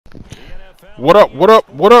What up, what up,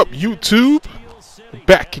 what up, YouTube?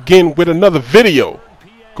 Back again with another video.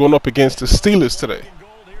 Going up against the Steelers today.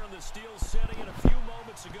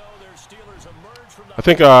 I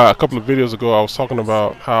think a couple of videos ago I was talking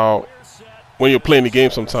about how when you're playing the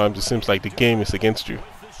game sometimes it seems like the game is against you.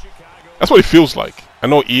 That's what it feels like. I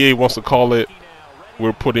know EA wants to call it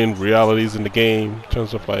we're putting realities in the game in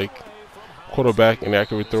terms of like quarterback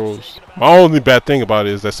inaccurate throws. My only bad thing about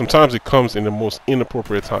it is that sometimes it comes in the most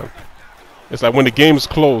inappropriate time. It's like when the game is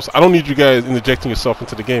close, I don't need you guys interjecting yourself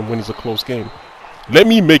into the game when it's a close game. Let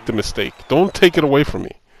me make the mistake. Don't take it away from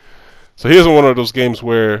me. So here's one of those games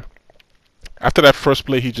where after that first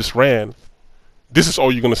play he just ran, this is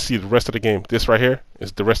all you're going to see the rest of the game. This right here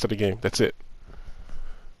is the rest of the game. That's it.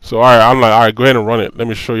 So alright, I'm like, alright, go ahead and run it. Let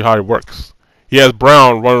me show you how it works. He has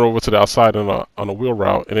Brown running over to the outside on a wheel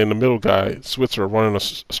route, and then the middle guy, Switzer, running a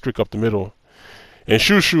streak up the middle. And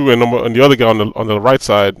Shushu and the other guy on the right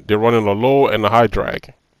side, they're running a low and a high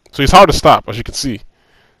drag. So it's hard to stop, as you can see.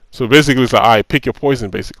 So basically it's like, alright, pick your poison,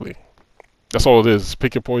 basically. That's all it is,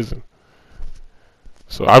 pick your poison.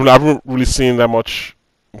 So I haven't really seen that much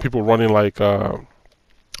people running like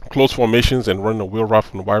close formations and running a wheel route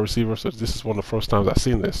from the wide receiver. So this is one of the first times I've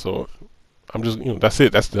seen this. So I'm just, that's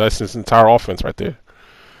it. That's this entire offense right there.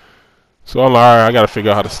 So I'm like, alright, I got to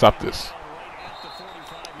figure out how to stop this.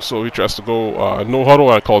 So he tries to go no huddle.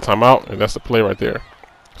 I call timeout, and that's the play right there.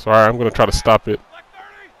 So alright, I'm going to try to stop it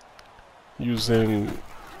using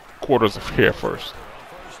quarters of hair first.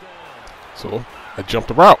 So I jumped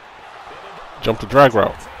the route. Jumped the drag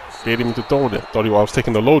route. Bait him into throwing it. Thought I was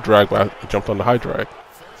taking the low drag, but I jumped on the high drag.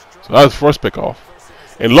 So that was the first pick off.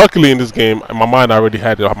 And luckily in this game, in my mind I already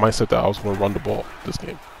had the mindset that I was going to run the ball this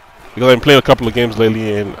game. Because I've been playing a couple of games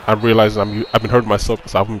lately and I realized I've been hurting myself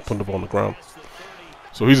because I haven't been putting the ball on the ground.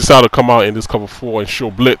 So he decided to come out in this cover 4 and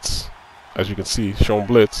show blitz. As you can see, showing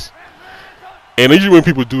blitz. And usually when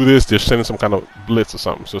people do this, they're sending some kind of blitz or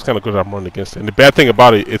something. So it's kind of good that I'm running against it. And the bad thing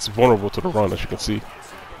about it, it's vulnerable to the run, as you can see.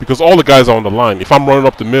 Because all the guys are on the line. If I'm running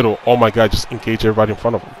up the middle, all my guys just engage everybody in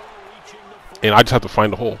front of them. And I just have to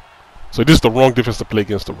find the hole. So this is the wrong defense to play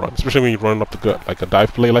against the run. Especially when you're running up the gut, like a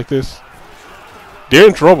dive play like this. They're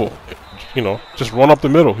in trouble. You know, just run up the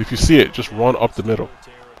middle. If you see it, just run up the middle.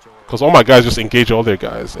 Because all my guys just engage all their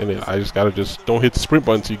guys. And then I just got to just don't hit the sprint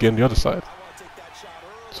button until you get on the other side.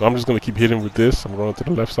 So I'm just going to keep hitting with this. I'm running to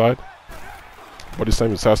the left side. But this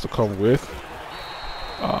time it has to come with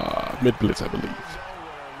mid blitz, I believe.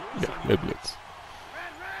 Yeah, mid blitz.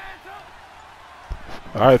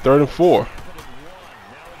 Alright, 3rd and 4.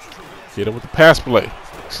 Hit him with the pass play.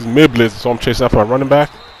 This is mid blitz, so I'm chasing after my running back.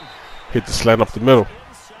 Hit the slant up the middle.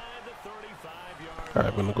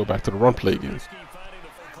 Alright, I'm gonna go back to the run play again.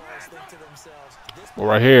 Well,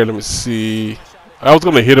 right here, let me see. I was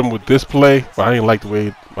gonna hit him with this play, but I didn't like the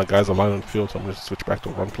way my guys are lined on the field, so I'm gonna switch back to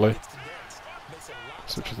a run play.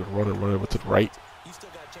 Switch to the run and run over to the right.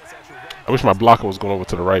 I wish my blocker was going over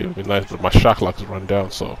to the right. It would be nice, but my shot clock is running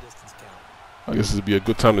down, so I guess this would be a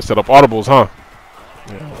good time to set up audibles, huh?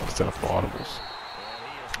 Yeah, I'll set up for audibles.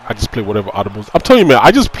 I just play whatever audibles. I'm telling you, man,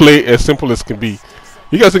 I just play as simple as can be.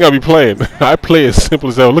 You guys think I be playing? I play as simple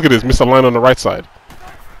as hell. Look at this, missed a line on the right side.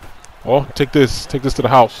 Oh, take this to the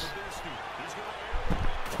house.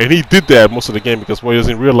 And he did that most of the game because what he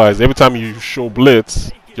doesn't realize, every time you show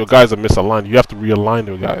blitz, your guys are misaligned. You have to realign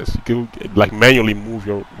your guys. You can like manually move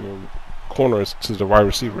your corners to the wide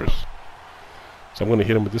receivers. So I'm going to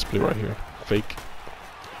hit him with this play right here. Fake.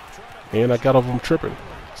 And I got over him tripping.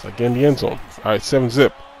 So I get in the end zone. Alright,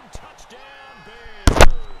 7-zip.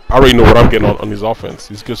 I already know what I'm getting on his offense.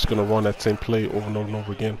 He's just going to run that same play over and over and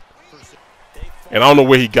over again. And I don't know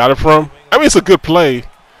where he got it from. I mean, it's a good play.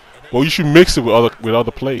 Well, you should mix it with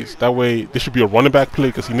other plays. That way, there should be a running back play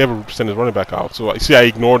because he never sent his running back out. So, you see I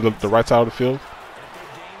ignored the right side of the field?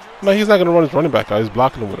 No, he's not going to run his running back out. He's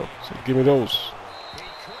blocking him with him. So, give me those.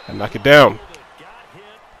 And knock it down.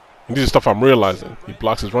 And this is stuff I'm realizing. He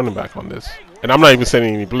blocks his running back on this. And I'm not even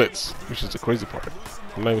sending any blitz, which is the crazy part.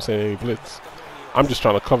 I'm not even sending any blitz. I'm just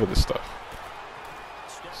trying to cover this stuff.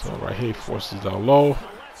 So, right here, he forces down low.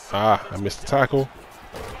 Ah, I missed the tackle.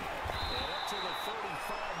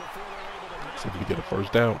 See if we get a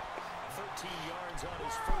first down.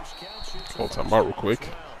 Call timeout real quick.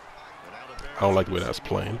 I don't like the way that's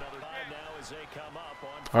playing.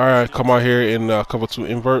 Alright, come out here in cover 2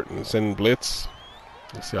 invert and send blitz.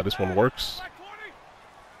 Let's see how this one works.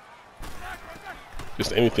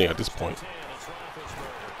 Just anything at this point.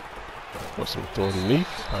 Got some throw underneath.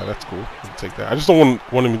 Alright, that's cool. We'll take that. I just don't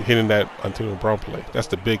want him hitting that Antonio Brown play. That's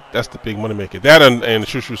the big money maker. That and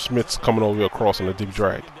Shushu Smith's coming over across on the deep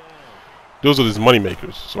drag. Those are his money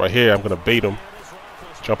makers. So right here, I'm gonna bait him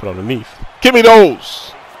Jumping underneath. Give me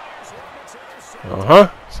those! Uh-huh.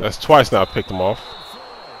 So that's twice now I picked them off.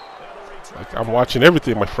 Like, I'm watching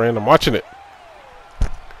everything, my friend. I'm watching it.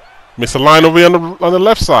 Miss a line over here on the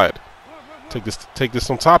left side. Take this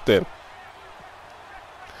on top then.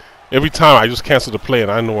 Every time I just cancel the play and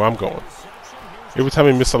I know where I'm going. Every time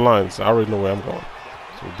he miss a line, so I already know where I'm going.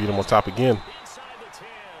 So we beat him on top again.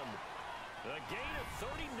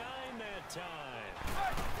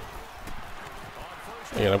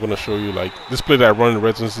 And I'm going to show you, like, this play that I run in the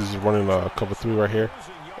red zone is running cover 3 right here.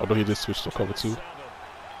 Although he did switch to cover 2.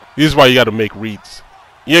 This is why you got to make reads.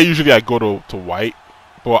 Yeah, usually I go to white.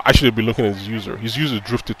 But I should be looking at his user. His user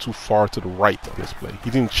drifted too far to the right on this play.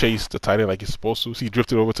 He didn't chase the tight end like he's supposed to. So he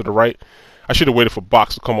drifted over to the right. I should have waited for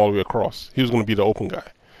Box to come all the way across. He was going to be the open guy.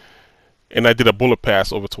 And I did a bullet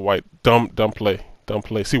pass over to White. Dumb play. Dumb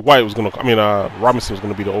play. See, White was going to... Robinson was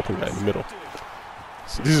going to be the open guy in the middle.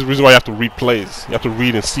 So this is the reason why you have to read plays. You have to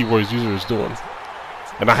read and see what his user is doing.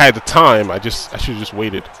 And I had the time. I should have just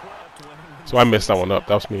waited. So I messed that one up.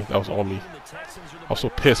 That was me. That was all me. I was so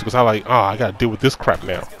pissed because I I gotta deal with this crap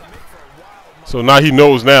now. So now he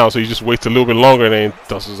knows now, so he just waits a little bit longer and then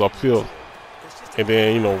does his upfield. And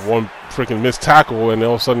then, you know, one freaking missed tackle and then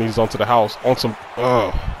all of a sudden he's onto the house on some.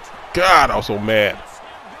 Oh God, I was so mad.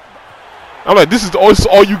 I'm like, this is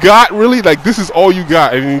all you got, really? Like, this is all you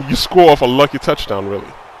got, and then you score off a lucky touchdown, really.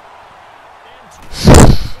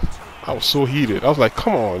 I was so heated. I was like,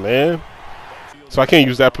 come on, man. So I can't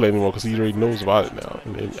use that play anymore because he already knows about it now.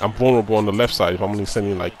 And then I'm vulnerable on the left side if I'm only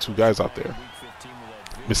sending like 2 guys out there.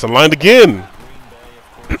 Misaligned again.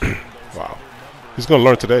 Wow. He's going to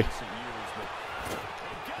learn today.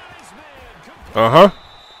 Uh-huh.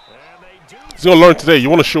 He's going to learn today. You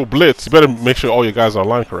want to show blitz, you better make sure all your guys are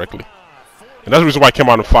aligned correctly. And that's the reason why I came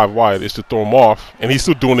out in 5 wide, is to throw him off. And he's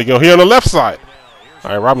still doing it again here on the left side.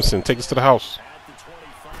 All right, Robinson, take us to the house.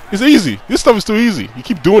 It's easy. This stuff is too easy. You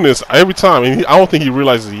keep doing this every time, and I don't think he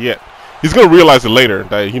realizes it yet. He's gonna realize it later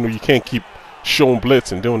that, you know, you can't keep showing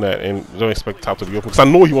blitz and doing that and don't expect the top to be open. Because I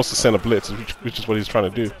know he wants to send a blitz, which is what he's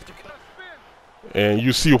trying to do. And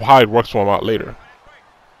you see how it works for him out later.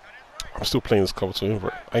 I'm still playing this cover 2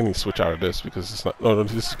 invert. I need to switch out of this because it's not. No,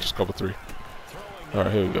 this is just cover 3. All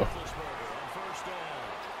right, here we go.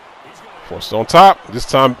 Forced on top. This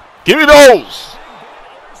time, give me those.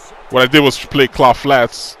 What I did was play claw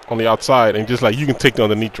flats on the outside and just like you can take the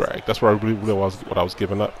underneath drag. That's what I really was what I was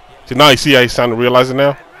giving up. See, now you see how he's starting to realize it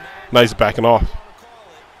now. Now he's backing off.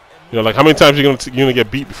 You know, like how many times you're gonna get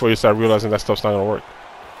beat before you start realizing that stuff's not gonna work.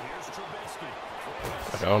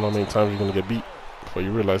 Like, I don't know how many times you're gonna get beat before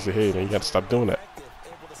you realize that, hey man, you gotta stop doing that.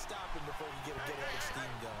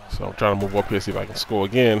 So I'm trying to move up here, see if I can score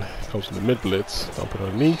again. Comes to the mid blitz. Dump it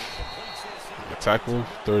underneath. Get tackled,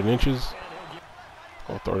 3rd inches.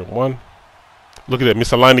 Oh, 3rd and 1. Look at that,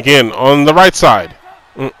 misaligned again on the right side.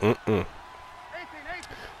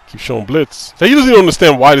 Keep showing blitz. Now, he doesn't even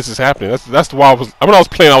understand why this is happening. That's why when I was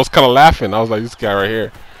playing, I was kind of laughing. I was like, this guy right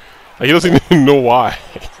here. Like, he doesn't even know why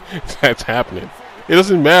that's happening. It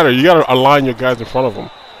doesn't matter. You gotta align your guys in front of him.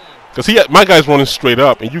 Because my guy's running straight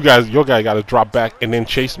up, and your guy got to drop back and then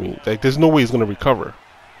chase me. Like, there's no way he's gonna recover.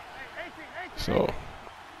 So,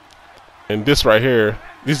 and this right here.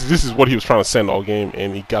 This is what he was trying to send all game,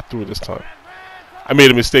 and he got through it this time. I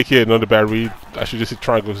made a mistake here, another bad read. I should just hit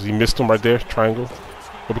triangle because he missed him right there, triangle.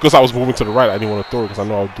 But because I was moving to the right, I didn't want to throw it because I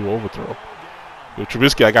know I would do overthrow. With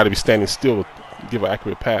Trubisky, I got to be standing still to give an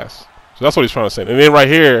accurate pass. So that's what he's trying to send. And then right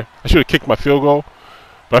here, I should have kicked my field goal,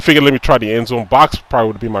 but I figured let me try the end zone. Box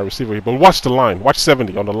probably would be my receiver here. But watch the line. Watch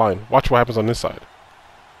 70 on the line. Watch what happens on this side.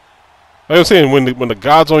 Like I'm saying, when the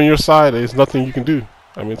God's on your side, there's nothing you can do.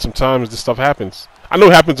 I mean, sometimes this stuff happens. I know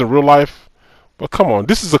it happens in real life, but come on,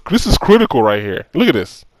 this is critical right here. Look at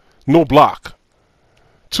this, no block,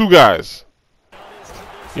 2 guys.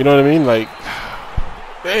 You know what I mean? Like,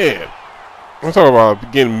 man, I'm talking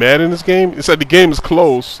about getting mad in this game. It's like the game is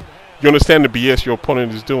close. You understand the BS your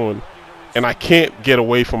opponent is doing, and I can't get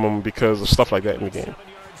away from them because of stuff like that in the game.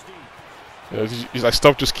 You know, it's like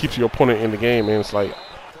stuff just keeps your opponent in the game, and it's like.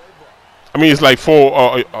 I mean, it's like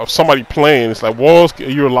for somebody playing, it's like, what else are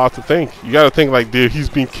you allowed to think? You got to think like he's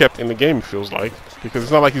being kept in the game, it feels like. Because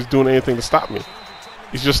it's not like he's doing anything to stop me.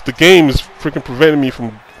 It's just the game is freaking preventing me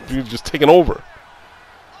from just taking over.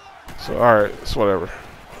 So, alright, it's whatever.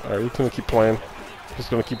 Alright, we're going to keep playing. Just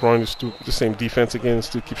going to keep running the same defense again,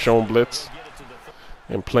 still keep showing blitz.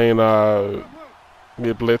 And playing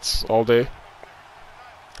mid blitz all day.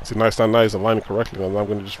 See, nice, not nice, aligning correctly, and I'm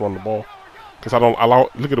going to just run the ball. Because I don't allow.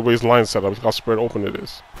 Look at the way his line set up. Look how spread open it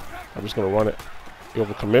is. I'm just gonna run it. He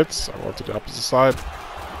overcommits. I run to the opposite side,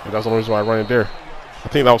 and that's the only reason why I run it there. I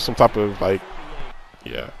think that was some type of like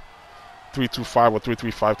Yeah. 3-2-5 or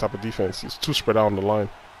 3-3-5 type of defense. It's too spread out on the line.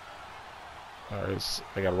 Alright,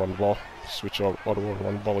 I gotta run the ball. Switch all the way,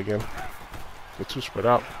 run the ball again. They're too spread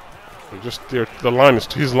out. They're just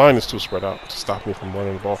his line is too spread out to stop me from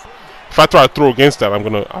running the ball. If I try to throw against that,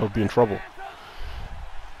 I would be in trouble.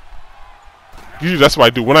 Usually that's what I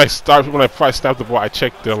do. When I snap the ball, I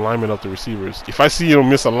check the alignment of the receivers. If I see him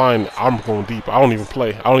miss a line, I'm going deep. I don't even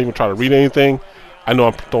play. I don't even try to read anything. I know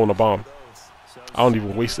I'm throwing a bomb. I don't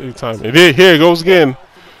even waste any time. And here it goes again.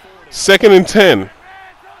 2nd and 10.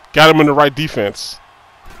 Got him in the right defense.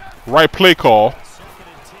 Right play call.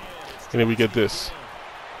 And then we get this.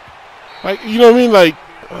 Like, you know what I mean? Like,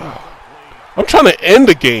 I'm trying to end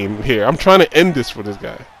the game here. I'm trying to end this for this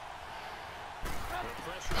guy.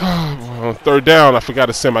 On 3rd down, I forgot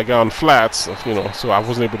to send my guy on the flats, you know, so I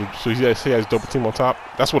wasn't able to. So he has double team on top.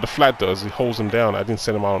 That's what the flat does. It holds him down. I didn't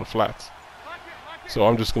send him out on the flats. So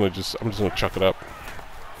I'm just gonna chuck it up.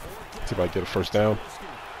 See if I get a 1st down.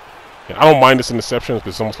 Yeah, I don't mind this interception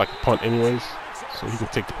because it's almost like a punt, anyways. So he can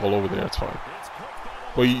take the ball over there. That's fine.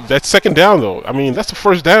 But that 2nd down, though, I mean, that's the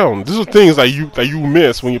 1st down. These are things that you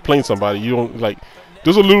miss when you're playing somebody. You don't like.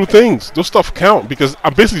 Those are little things. Those stuff count because I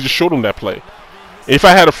basically just showed him that play. If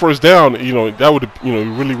I had a 1st down, you know, that would have, you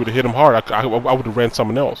know, really would have hit him hard. I would have ran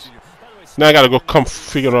someone else. Now I got to go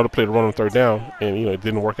figure another play to run on 3rd down, and you know, it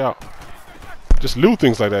didn't work out. Just little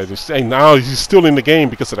things like that. Just saying now he's still in the game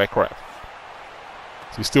because of that crap.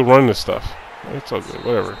 So he's still running this stuff. It's all good.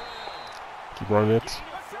 Whatever. Keep running it.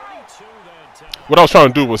 What I was trying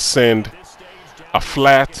to do was send a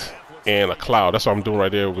flat and a cloud. That's what I'm doing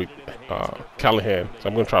right there with Callahan. So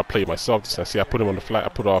I'm going to try to play it myself. See, I put him on the flat. I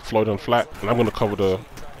put Floyd on the flat, and I'm going to cover the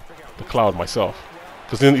cloud myself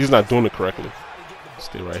because then he's not doing it correctly.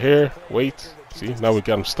 Stay right here. Wait. See, now we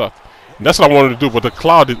got him stuck. And that's what I wanted to do, but the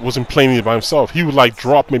cloud wasn't playing it by himself. He would like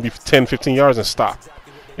drop maybe 10, 15 yards and stop.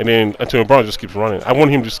 And then Antonio Brown just keeps running. I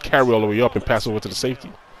want him to just carry all the way up and pass over to the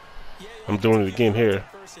safety. I'm doing it again here.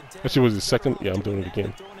 Actually, was it 2nd? Yeah, I'm doing it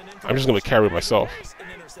again. I'm just going to carry myself.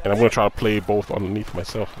 And I'm going to try to play both underneath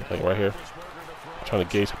myself. Like right here. I'm trying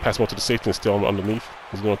to gauge. Pass him to the safety and still underneath.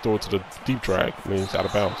 He's going to throw it to the deep drag. And then he's out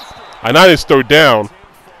of bounds. And now it's 3rd down.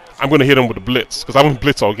 I'm going to hit him with a blitz. Because I'm going to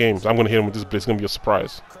blitz all games. I'm going to hit him with this blitz. It's going to be a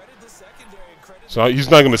surprise. So he's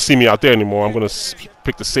not going to see me out there anymore. I'm going to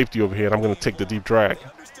pick the safety over here. And I'm going to take the deep drag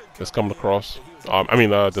that's coming across.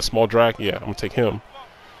 The small drag. Yeah, I'm going to take him.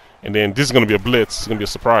 And then this is going to be a blitz. It's going to be a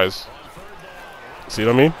surprise. See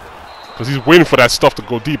what I mean? Because he's waiting for that stuff to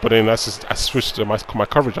go deep. But then I switched to my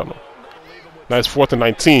coverage on him. Now it's 4th and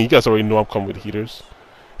 19. You guys already know I'm coming with heaters.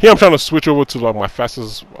 Here I'm trying to switch over to like my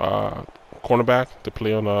fastest cornerback to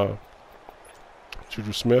play on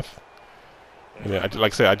Juju Smith. And then,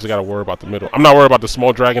 like I said, I just got to worry about the middle. I'm not worried about the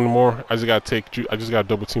small drag anymore. I just got to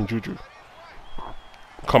double team Juju.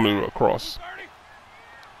 Coming across.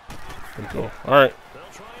 There we go. All right.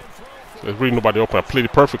 So there's really nobody open. I played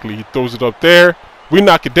it perfectly. He throws it up there. We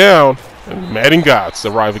knock it down. And Madden gods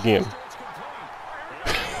arrive again.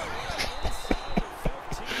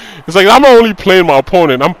 It's like I'm not only playing my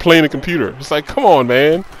opponent. I'm playing the computer. It's like, come on,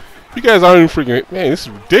 man. You guys aren't even freaking... Man, this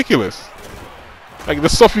is ridiculous. Like, the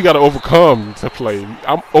stuff you got to overcome to play.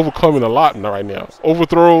 I'm overcoming a lot right now.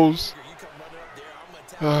 Overthrows.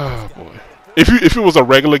 Oh, boy. If it was a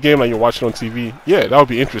regular game like you're watching on TV, yeah, that would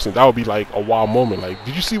be interesting. That would be like a wow moment. Like,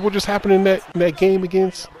 did you see what just happened in that game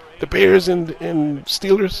against the Bears and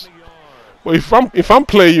Steelers? Well, if I'm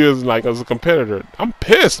playing you as a competitor, I'm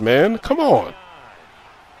pissed, man. Come on.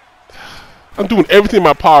 I'm doing everything in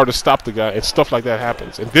my power to stop the guy, and stuff like that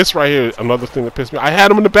happens. And this right here is another thing that pissed me. I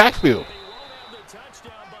had him in the backfield.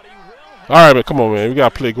 All right, man, come on, man. We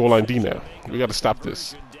gotta play goal line D now. We gotta stop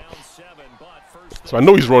this. So I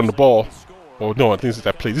know he's running the ball. Oh no, I think it's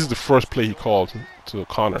that play. This is the first play he called to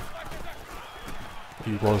Connor.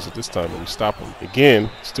 He runs it this time, and we stop him again.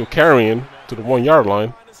 Still carrying to the 1 yard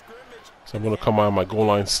line. So I'm gonna come on my goal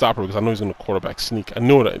line stopper because I know he's gonna quarterback sneak. I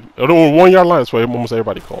know that. I don't 1 yard line. That's what almost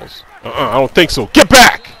everybody calls. I don't think so. Get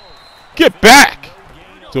back! Get back!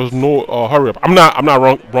 There was no hurry up. I'm not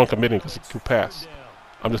wrong committing because he could pass.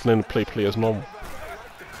 I'm just letting the play as normal.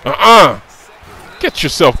 Get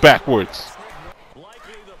yourself backwards.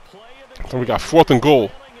 So we got 4th and goal.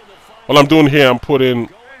 What I'm doing here, I'm putting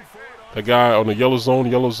the guy on the yellow zone,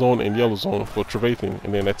 and yellow zone for Trevathan,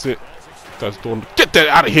 and then that's it. That's doing. Get that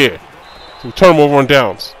out of here. So we turn him over on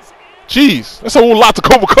downs. Jeez, that's a whole lot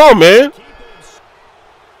to overcome, man.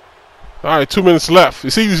 All right, 2 minutes left.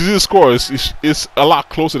 You see the score is a lot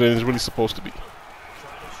closer than it's really supposed to be.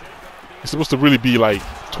 It's supposed to really be like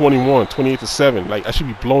 28-7. Like, I should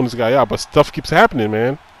be blowing this guy out, but stuff keeps happening,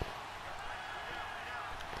 man.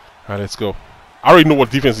 All right, let's go. I already know what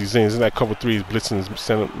defense he's in. He's in that cover 3. He's blitzing his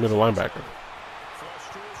center middle linebacker.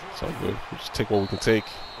 So good. We just take what we can take.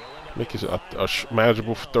 Make it a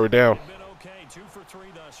manageable for third down. Here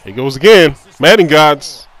he goes again. Madden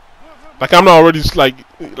gods. Like I'm not already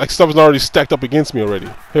like stuff is already stacked up against me already.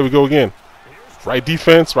 Here we go again. Right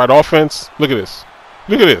defense, right offense. Look at this.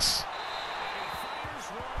 Look at this.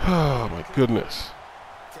 Oh my goodness.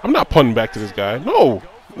 I'm not punting back to this guy. No.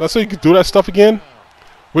 That's so you can do that stuff again.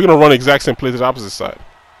 We're gonna run the exact same play to the opposite side.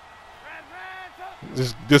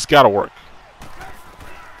 This gotta work.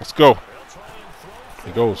 Let's go.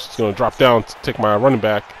 He goes. He's gonna drop down to take my running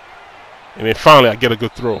back, and then finally I get a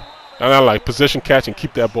good throw. And I like possession catch and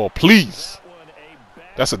keep that ball, please.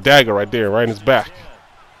 That's a dagger right there, right in his back.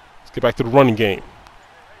 Let's get back to the running game.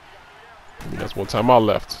 That's one time out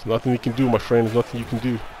left. Nothing you can do, my friend. There's nothing you can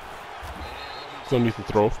do. Still need to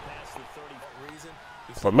throw.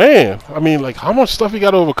 But man, I mean, like, how much stuff you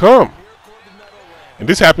got to overcome? And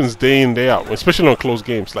this happens day in, day out, especially on close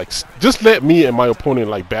games. Like, just let me and my opponent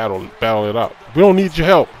like battle it out. We don't need your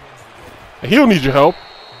help, and he don't need your help.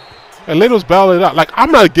 And let us battle it out. Like,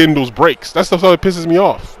 I'm not getting those breaks. That's the stuff that pisses me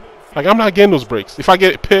off. Like, I'm not getting those breaks. If I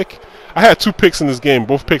get a pick, I had 2 picks in this game.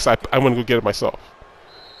 Both picks, I'm gonna go get it myself.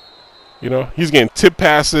 You know, he's getting tip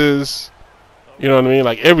passes. You know what I mean?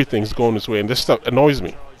 Like, everything's going this way, and this stuff annoys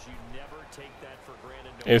me.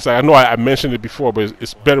 And it's like, I know I mentioned it before, but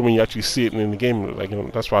it's better when you actually see it in the game. Like, you know,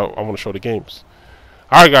 that's why I want to show the games.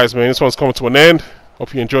 All right, guys, man, this one's coming to an end.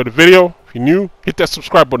 Hope you enjoyed the video. If you're new, hit that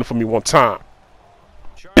subscribe button for me one time.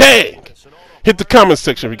 Bang! Hit the comment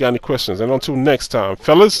section if you got any questions. And until next time,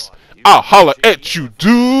 fellas, I'll holler at you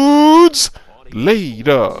dudes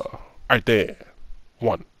later. Right there.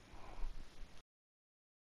 1.